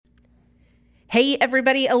Hey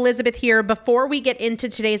everybody, Elizabeth here. Before we get into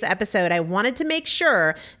today's episode, I wanted to make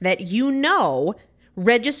sure that you know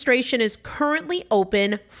registration is currently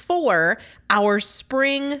open for our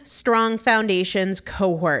Spring Strong Foundations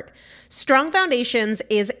cohort. Strong Foundations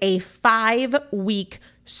is a 5-week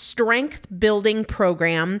strength building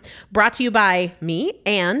program brought to you by me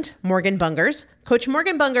and Morgan Bungers. Coach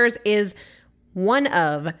Morgan Bungers is one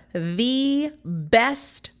of the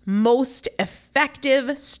best, most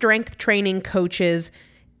effective strength training coaches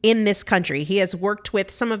in this country. He has worked with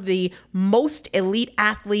some of the most elite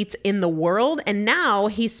athletes in the world, and now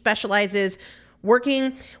he specializes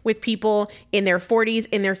working with people in their 40s,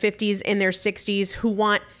 in their 50s, in their 60s who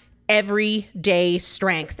want everyday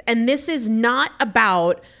strength. And this is not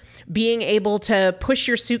about being able to push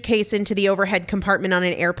your suitcase into the overhead compartment on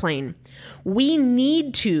an airplane. We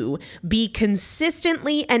need to be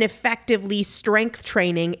consistently and effectively strength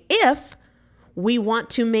training if we want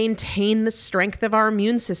to maintain the strength of our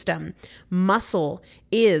immune system. Muscle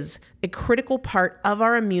is a critical part of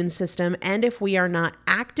our immune system, and if we are not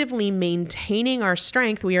actively maintaining our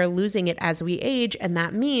strength, we are losing it as we age, and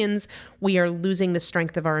that means we are losing the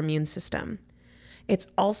strength of our immune system. It's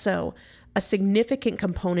also a significant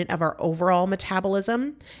component of our overall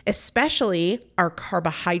metabolism, especially our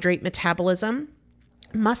carbohydrate metabolism.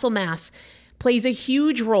 Muscle mass plays a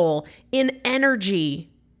huge role in energy,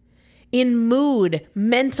 in mood,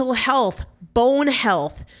 mental health, bone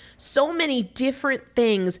health, so many different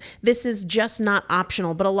things. This is just not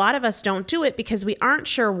optional, but a lot of us don't do it because we aren't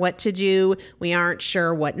sure what to do. We aren't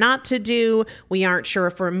sure what not to do. We aren't sure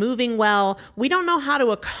if we're moving well. We don't know how to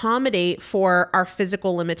accommodate for our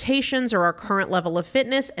physical limitations or our current level of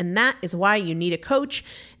fitness, and that is why you need a coach,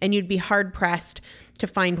 and you'd be hard-pressed to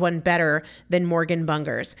find one better than Morgan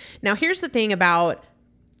Bungers. Now, here's the thing about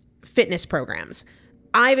fitness programs.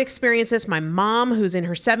 I've experienced this. My mom, who's in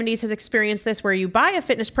her 70s, has experienced this, where you buy a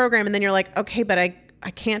fitness program and then you're like, okay, but I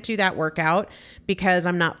can't do that workout because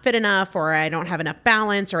I'm not fit enough, or I don't have enough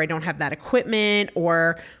balance, or I don't have that equipment,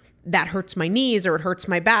 or that hurts my knees, or it hurts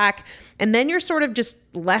my back. And then you're sort of just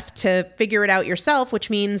left to figure it out yourself, which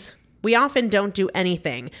means we often don't do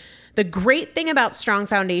anything. The great thing about Strong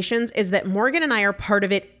Foundations is that Morgan and I are part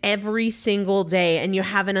of it every single day, and you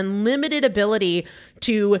have an unlimited ability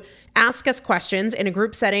to ask us questions in a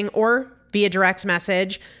group setting or via direct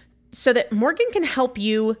message so that Morgan can help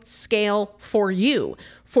you scale for you,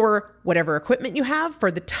 for whatever equipment you have, for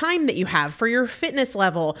the time that you have, for your fitness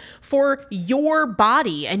level, for your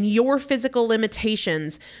body and your physical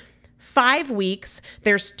limitations. 5 weeks,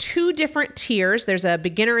 there's 2 different tiers. There's a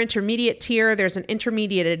beginner intermediate tier. There's an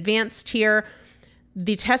intermediate advanced tier.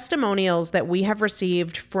 The testimonials that we have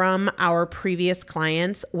received from our previous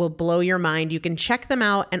clients will blow your mind. You can check them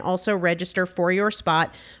out and also register for your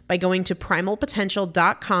spot by going to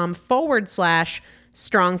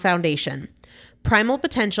primalpotential.com/strong foundation.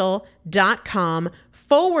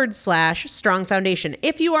 primalpotential.com/strong foundation.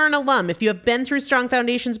 If you are an alum, if you have been through Strong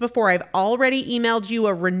Foundations before, I've already emailed you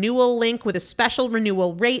a renewal link with a special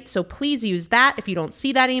renewal rate, so please use that. If you don't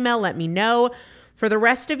see that email, let me know. For the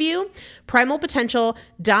rest of you,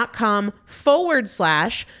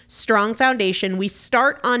 primalpotential.com/strong foundation. We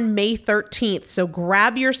start on May 13th, so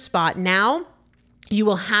grab your spot now. You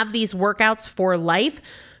will have these workouts for life.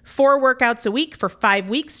 4 workouts a week for 5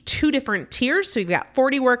 weeks, 2 different tiers. So you've got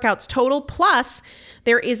 40 workouts total. Plus,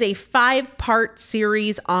 there is a 5-part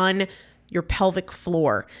series on your pelvic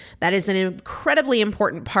floor. That is an incredibly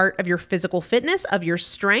important part of your physical fitness, of your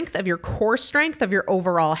strength, of your core strength, of your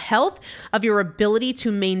overall health, of your ability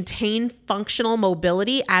to maintain functional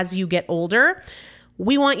mobility as you get older.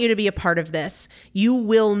 We want you to be a part of this. You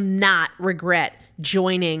will not regret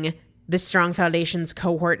joining the Strong Foundations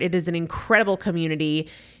cohort. It is an incredible community.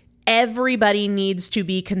 Everybody needs to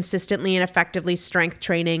be consistently and effectively strength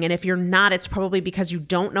training. And if you're not, it's probably because you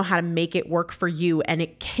don't know how to make it work for you. And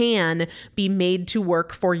it can be made to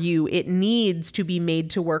work for you. It needs to be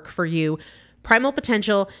made to work for you.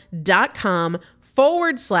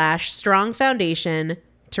 primalpotential.com/strong foundation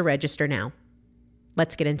to register now.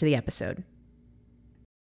 Let's get into the episode.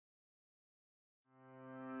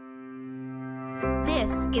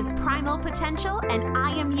 This is Primal Potential, and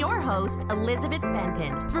I am your host, Elizabeth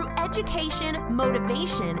Benton. Through education,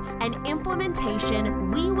 motivation, and implementation,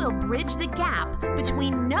 we will bridge the gap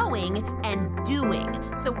between knowing and doing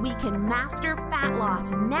so we can master fat loss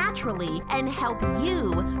naturally and help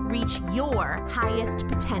you reach your highest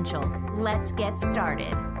potential. Let's get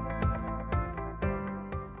started.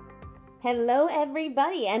 Hello,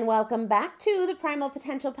 everybody, and welcome back to the Primal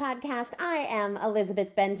Potential Podcast. I am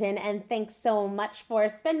Elizabeth Benton, and thanks so much for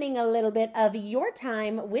spending a little bit of your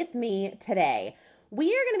time with me today. we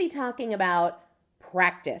are going to be talking about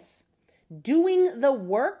practice, doing the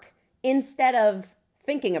work instead of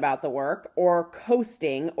thinking about the work or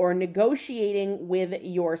coasting or negotiating with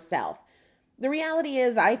yourself. The reality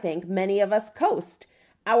is, I think many of us coast.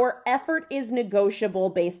 Our effort is negotiable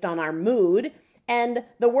based on our mood, and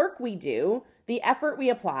the work we do, the effort we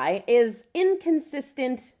apply, is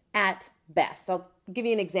inconsistent at best. I'll give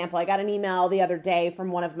you an example. I got an email the other day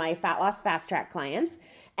from one of my Fat Loss Fast Track clients,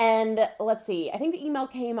 and let's see, I think the email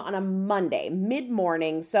came on a Monday,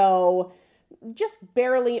 mid-morning, so just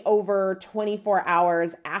barely over 24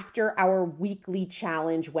 hours after our weekly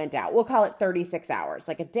challenge went out. We'll call it 36 hours,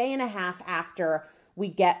 like a day and a half after we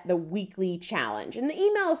get the weekly challenge. And the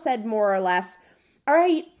email said more or less, all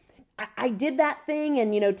right, I did that thing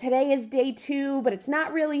and, today is day 2, but it's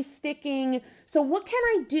not really sticking. So what can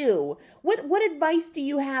I do? What advice do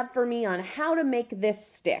you have for me on how to make this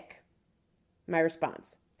stick? My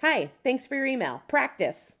response, hi, thanks for your email.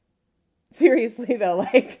 Practice. Seriously though,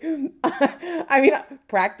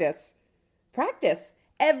 practice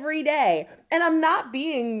every day. And I'm not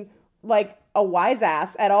being like a wise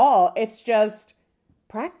ass at all. It's just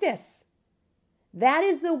practice. That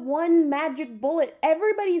is the one magic bullet.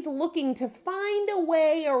 Everybody's looking to find a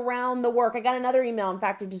way around the work. I got another email. In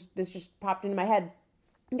fact, this just popped into my head.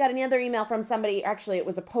 I got another email from somebody. Actually, it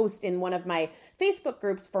was a post in one of my Facebook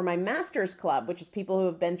groups for my Masters Club, which is people who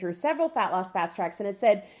have been through several fat loss fast tracks. And it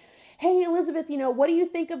said, hey, Elizabeth, what do you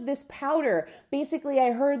think of this powder? Basically,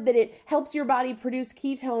 I heard that it helps your body produce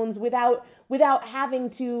ketones without having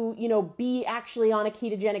to, be actually on a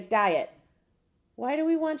ketogenic diet. Why do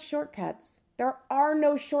we want shortcuts? There are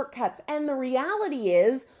no shortcuts. And the reality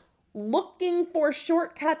is, looking for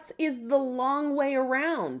shortcuts is the long way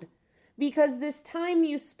around. Because this time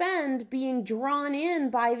you spend being drawn in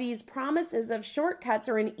by these promises of shortcuts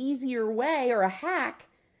or an easier way or a hack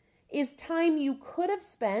is time you could have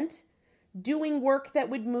spent doing work that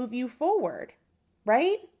would move you forward,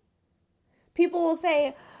 right? People will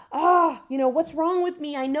say, what's wrong with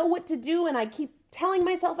me? I know what to do and I keep telling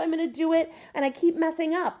myself I'm going to do it and I keep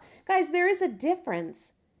messing up. Guys, there is a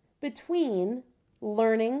difference between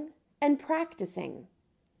learning and practicing.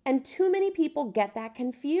 And too many people get that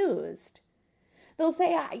confused. They'll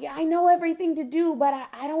say, I know everything to do, but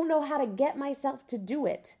I don't know how to get myself to do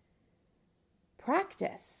it.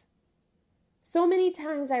 Practice. So many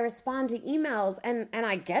times I respond to emails and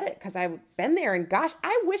I get it because I've been there and gosh,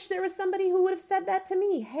 I wish there was somebody who would have said that to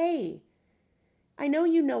me. Hey, I know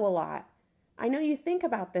you know a lot. I know you think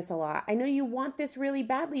about this a lot. I know you want this really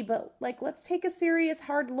badly, but let's take a serious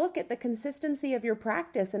hard look at the consistency of your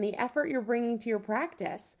practice and the effort you're bringing to your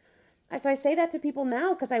practice. So I say that to people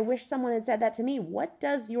now because I wish someone had said that to me. What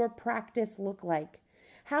does your practice look like?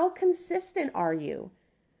 How consistent are you?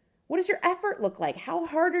 What does your effort look like? How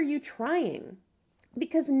hard are you trying?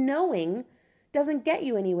 Because knowing doesn't get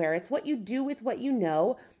you anywhere. It's what you do with what you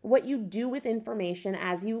know, what you do with information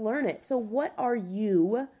as you learn it. So what are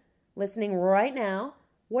you listening right now?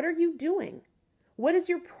 What are you doing? What does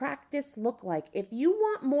your practice look like? If you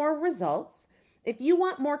want more results, if you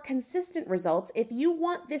want more consistent results, if you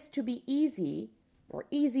want this to be easy or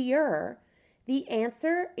easier, the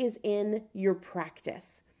answer is in your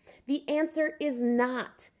practice. The answer is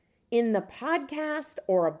not in the podcast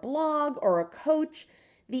or a blog or a coach.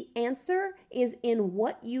 The answer is in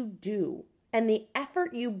what you do and the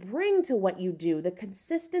effort you bring to what you do, the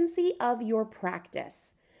consistency of your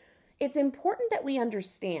practice. It's important that we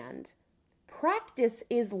understand practice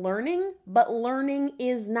is learning, but learning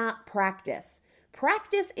is not practice.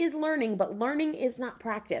 Practice is learning, but learning is not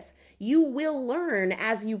practice. You will learn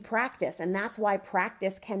as you practice, and that's why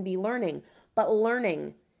practice can be learning. But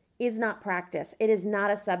learning is not practice. It is not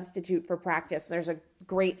a substitute for practice. There's a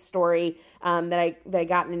great story that I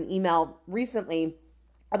got in an email recently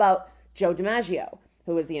about Joe DiMaggio,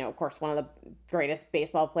 who is, of course, one of the greatest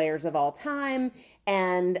baseball players of all time.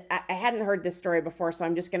 And I hadn't heard this story before, so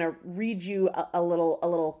I'm just going to read you a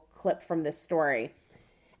little clip from this story.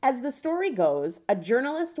 As the story goes, a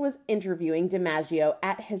journalist was interviewing DiMaggio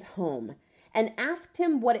at his home and asked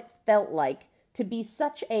him what it felt like to be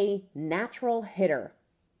such a natural hitter.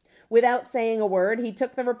 Without saying a word, he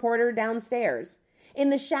took the reporter downstairs. In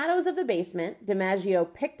the shadows of the basement,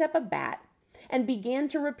 DiMaggio picked up a bat and began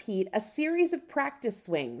to repeat a series of practice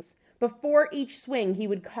swings. Before each swing, he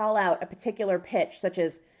would call out a particular pitch, such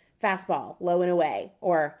as fastball, low and away,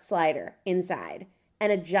 or slider, inside,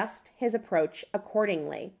 and adjust his approach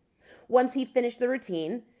accordingly. Once he finished the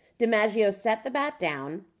routine, DiMaggio set the bat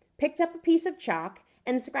down, picked up a piece of chalk,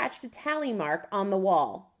 and scratched a tally mark on the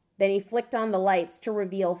wall. Then he flicked on the lights to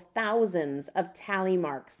reveal thousands of tally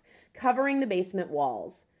marks covering the basement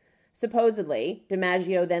walls. Supposedly,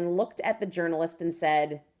 DiMaggio then looked at the journalist and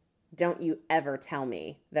said, "Don't you ever tell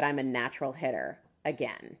me that I'm a natural hitter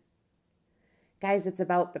again." Guys, it's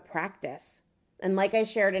about the practice. And like I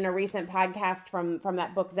shared in a recent podcast from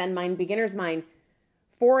that book, Zen Mind, Beginner's Mind,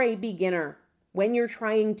 for a beginner, when you're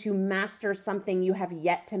trying to master something you have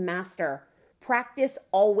yet to master, practice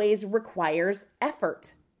always requires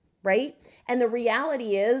effort, right? And the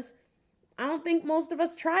reality is, I don't think most of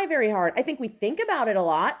us try very hard. I think we think about it a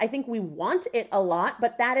lot. I think we want it a lot,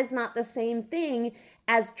 but that is not the same thing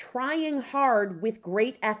as trying hard with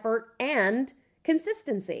great effort and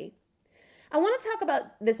consistency. I want to talk about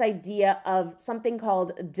this idea of something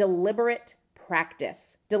called deliberate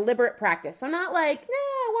practice. Deliberate practice. So not like,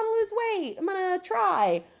 I want to lose weight, I'm going to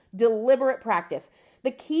try. Deliberate practice.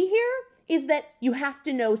 The key here is that you have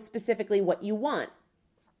to know specifically what you want.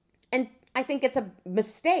 And I think it's a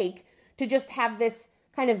mistake to just have this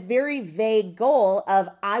kind of very vague goal of,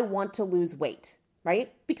 I want to lose weight,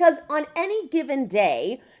 right? Because on any given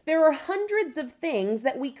day, there are hundreds of things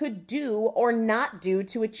that we could do or not do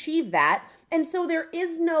to achieve that. And so there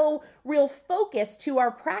is no real focus to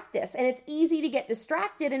our practice. And it's easy to get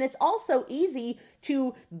distracted. And it's also easy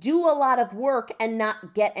to do a lot of work and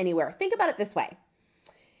not get anywhere. Think about it this way.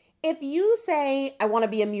 If you say, I want to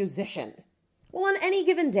be a musician, well, on any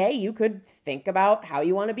given day, you could think about how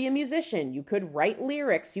you want to be a musician. You could write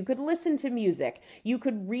lyrics. You could listen to music. You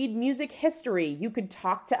could read music history. You could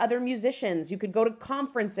talk to other musicians. You could go to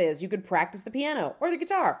conferences. You could practice the piano or the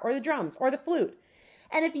guitar or the drums or the flute.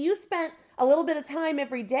 And if you spent a little bit of time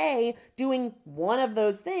every day doing one of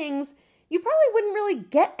those things, you probably wouldn't really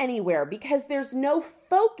get anywhere because there's no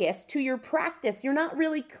focus to your practice. You're not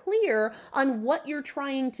really clear on what you're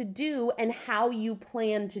trying to do and how you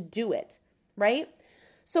plan to do it. Right?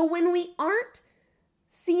 So when we aren't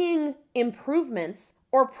seeing improvements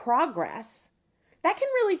or progress, that can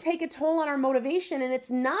really take a toll on our motivation. And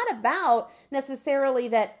it's not about necessarily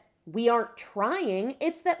that we aren't trying,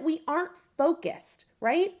 it's that we aren't focused,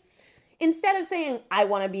 right? Instead of saying, I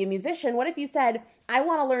want to be a musician, what if you said, I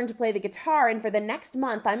want to learn to play the guitar, and for the next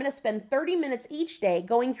month, I'm going to spend 30 minutes each day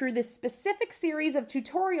going through this specific series of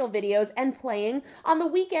tutorial videos and playing. On the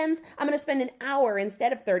weekends, I'm going to spend an hour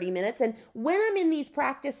instead of 30 minutes. And when I'm in these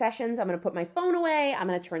practice sessions, I'm going to put my phone away. I'm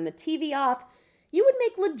going to turn the TV off. You would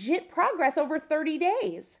make legit progress over 30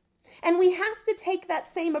 days. And we have to take that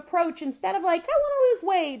same approach instead of like, I want to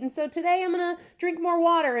lose weight. And so today I'm going to drink more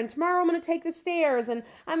water, and tomorrow I'm going to take the stairs, and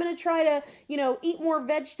I'm going to try to, eat more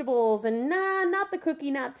vegetables, and not the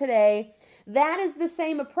cookie, not today. That is the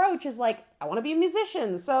same approach as like, I want to be a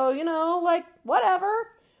musician. So, whatever.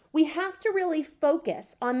 We have to really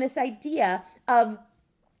focus on this idea of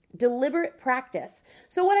deliberate practice.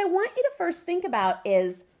 So what I want you to first think about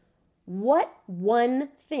is, what one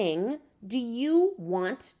thing do you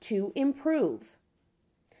want to improve?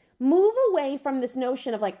 Move away from this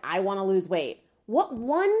notion of like, I want to lose weight. What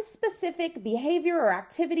one specific behavior or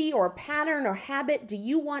activity or pattern or habit do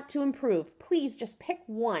you want to improve? Please just pick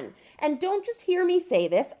one. And don't just hear me say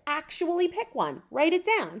this, actually pick one. Write it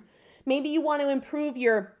down. Maybe you want to improve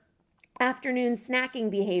your afternoon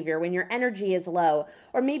snacking behavior when your energy is low,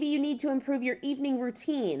 or maybe you need to improve your evening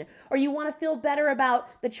routine, or you want to feel better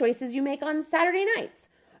about the choices you make on Saturday nights.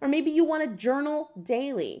 Or maybe you want to journal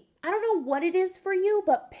daily. I don't know what it is for you,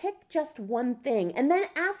 but pick just one thing. And then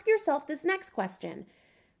ask yourself this next question.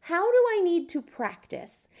 How do I need to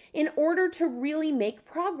practice in order to really make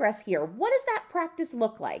progress here? What does that practice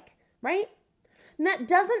look like, right? And that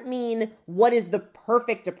doesn't mean what is the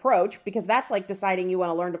perfect approach, because that's like deciding you want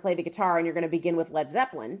to learn to play the guitar and you're going to begin with Led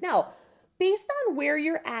Zeppelin. No, based on where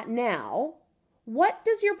you're at now, what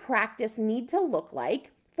does your practice need to look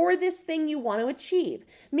like for this thing you want to achieve?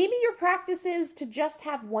 Maybe your practice is to just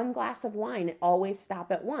have one glass of wine and always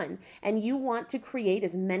stop at one. And you want to create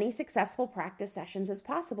as many successful practice sessions as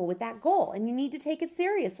possible with that goal. And you need to take it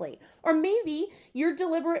seriously. Or maybe your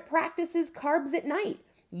deliberate practice is carbs at night.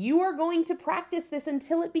 You are going to practice this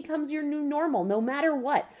until it becomes your new normal, no matter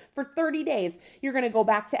what. For 30 days, you're going to go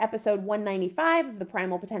back to episode 195 of the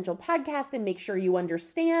Primal Potential podcast and make sure you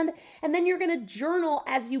understand. And then you're going to journal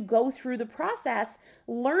as you go through the process,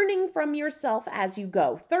 learning from yourself as you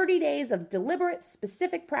go. 30 days of deliberate,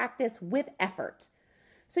 specific practice with effort.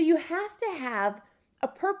 So you have to have a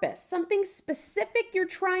purpose, something specific you're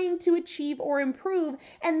trying to achieve or improve,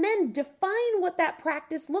 and then define what that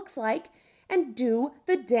practice looks like and do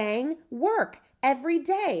the dang work every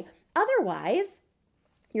day. Otherwise,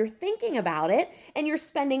 you're thinking about it and you're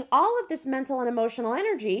spending all of this mental and emotional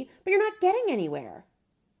energy, but you're not getting anywhere.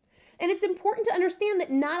 And it's important to understand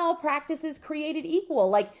that not all practice is created equal.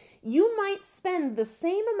 Like, you might spend the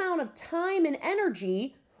same amount of time and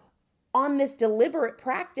energy on this deliberate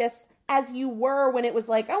practice as you were when it was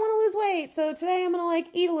like, I want to lose weight, so today I'm going to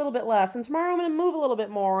eat a little bit less, and tomorrow I'm going to move a little bit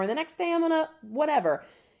more, and the next day I'm going to whatever.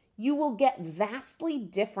 You will get vastly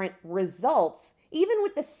different results, even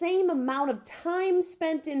with the same amount of time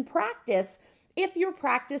spent in practice, if your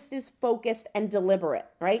practice is focused and deliberate,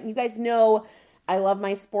 right? You guys know I love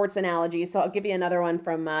my sports analogies, so I'll give you another one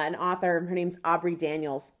from an author. Her name's Aubrey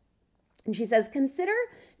Daniels. And she says, consider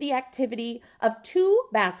the activity of two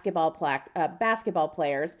basketball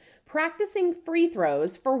players practicing free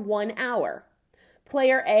throws for 1 hour.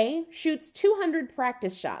 Player A shoots 200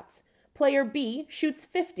 practice shots. Player B shoots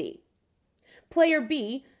 50. Player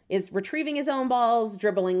B is retrieving his own balls,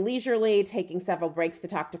 dribbling leisurely, taking several breaks to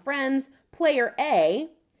talk to friends. Player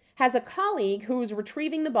A has a colleague who's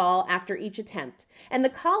retrieving the ball after each attempt, and the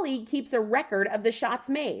colleague keeps a record of the shots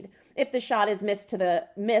made. If the shot is missed,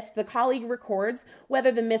 the colleague records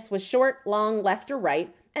whether the miss was short, long, left, or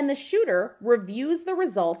right, and the shooter reviews the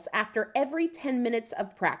results after every 10 minutes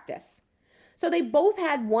of practice. So they both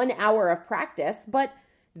had 1 hour of practice, but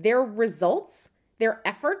their results, their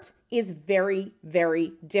effort is very,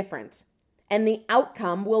 very different. And the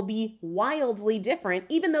outcome will be wildly different,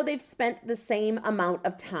 even though they've spent the same amount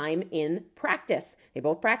of time in practice. They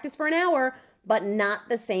both practice for an hour, but not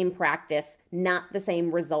the same practice, not the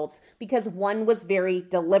same results, because one was very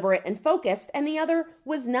deliberate and focused and the other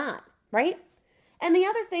was not, right? And the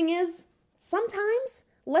other thing is, sometimes,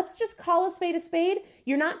 let's just call a spade,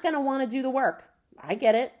 you're not going to want to do the work. I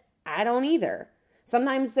get it. I don't either.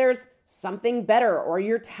 Sometimes there's something better, or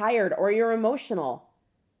you're tired, or you're emotional.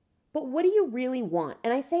 But what do you really want?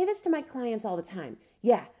 And I say this to my clients all the time.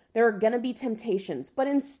 Yeah, there are going to be temptations, but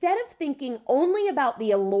instead of thinking only about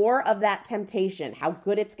the allure of that temptation, how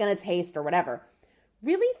good it's going to taste or whatever,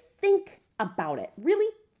 really think about it.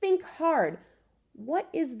 Really think hard. What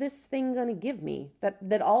is this thing going to give me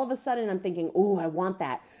that all of a sudden I'm thinking, ooh, I want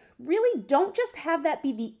that. Really don't just have that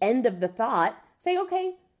be the end of the thought. Say,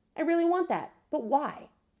 okay, I really want that, but why?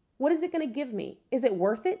 What is it going to give me? Is it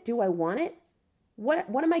worth it? Do I want it?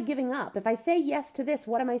 What am I giving up? If I say yes to this,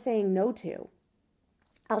 what am I saying no to?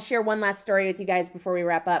 I'll share one last story with you guys before we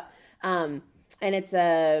wrap up. And there's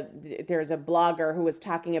a blogger who was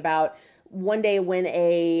talking about one day when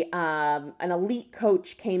an elite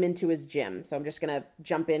coach came into his gym. So I'm just going to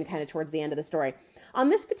jump in kind of towards the end of the story. On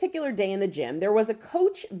this particular day in the gym, there was a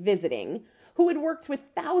coach visiting who had worked with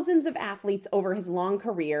thousands of athletes over his long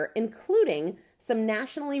career, including some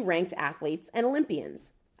nationally ranked athletes and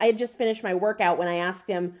Olympians. I had just finished my workout when I asked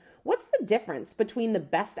him, what's the difference between the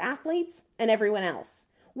best athletes and everyone else?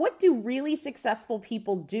 What do really successful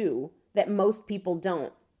people do that most people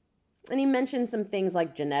don't? And he mentioned some things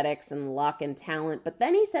like genetics and luck and talent, but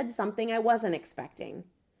then he said something I wasn't expecting.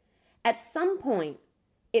 At some point,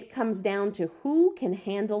 it comes down to who can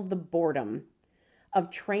handle the boredom of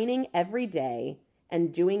training every day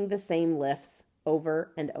and doing the same lifts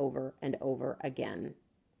over and over and over again.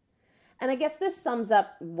 And I guess this sums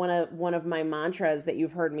up one of my mantras that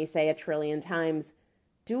you've heard me say 1 trillion times.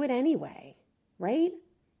 Do it anyway, right?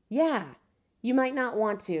 Yeah, you might not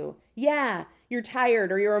want to. Yeah, you're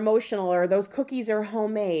tired or you're emotional or those cookies are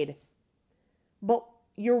homemade. But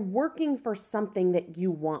you're working for something that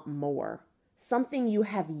you want more, something you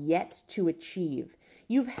have yet to achieve.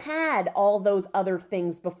 You've had all those other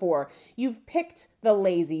things before. You've picked the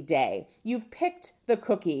lazy day. You've picked the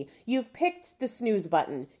cookie. You've picked the snooze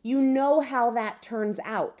button. You know how that turns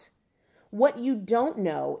out. What you don't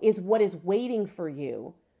know is what is waiting for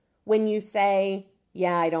you when you say,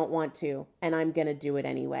 yeah, I don't want to, and I'm going to do it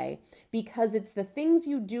anyway. Because it's the things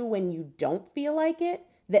you do when you don't feel like it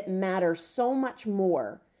that matter so much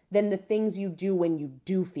more than the things you do when you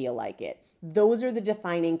do feel like it. Those are the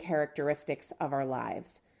defining characteristics of our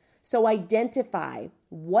lives. So identify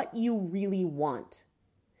what you really want.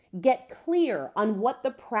 Get clear on what the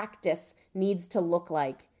practice needs to look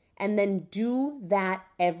like, and then do that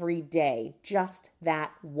every day. Just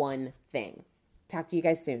that one thing. Talk to you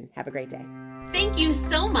guys soon. Have a great day. Thank you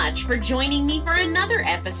so much for joining me for another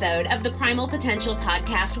episode of the Primal Potential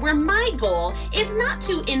Podcast, where my goal is not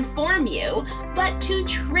to inform you, but to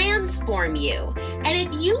transform you. And if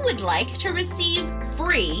you would like to receive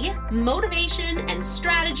free motivation and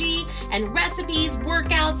strategy and recipes,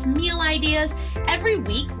 workouts, meal ideas every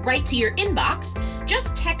week right to your inbox,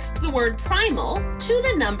 just text the word primal to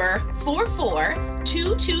the number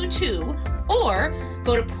 44222 or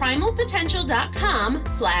go to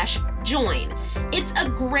primalpotential.com/join. It's a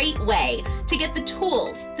great way to get the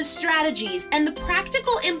tools, the strategies, and the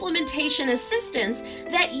practical implementation assistance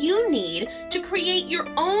that you need to create your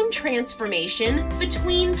own transformation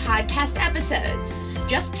between podcast episodes.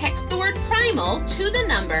 Just text the word primal to the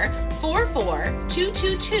number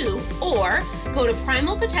 44222 or go to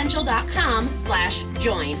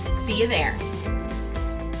primalpotential.com/join. See you there.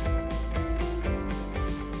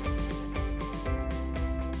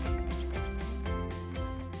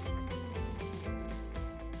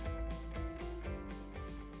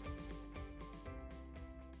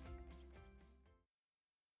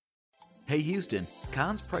 Hey Houston,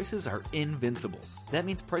 Conn's prices are invincible. That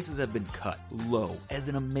means prices have been cut low, as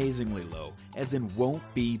in amazingly low, as in won't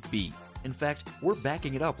be beat. In fact, we're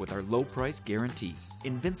backing it up with our low price guarantee.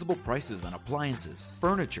 Invincible prices on appliances,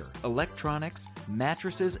 furniture, electronics,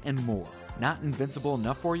 mattresses, and more. Not invincible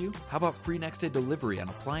enough for you? How about free next day delivery on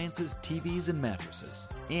appliances, TVs, and mattresses?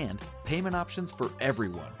 And payment options for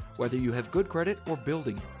everyone, whether you have good credit or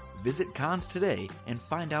building it. Visit Conn's today and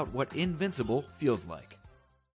find out what invincible feels like.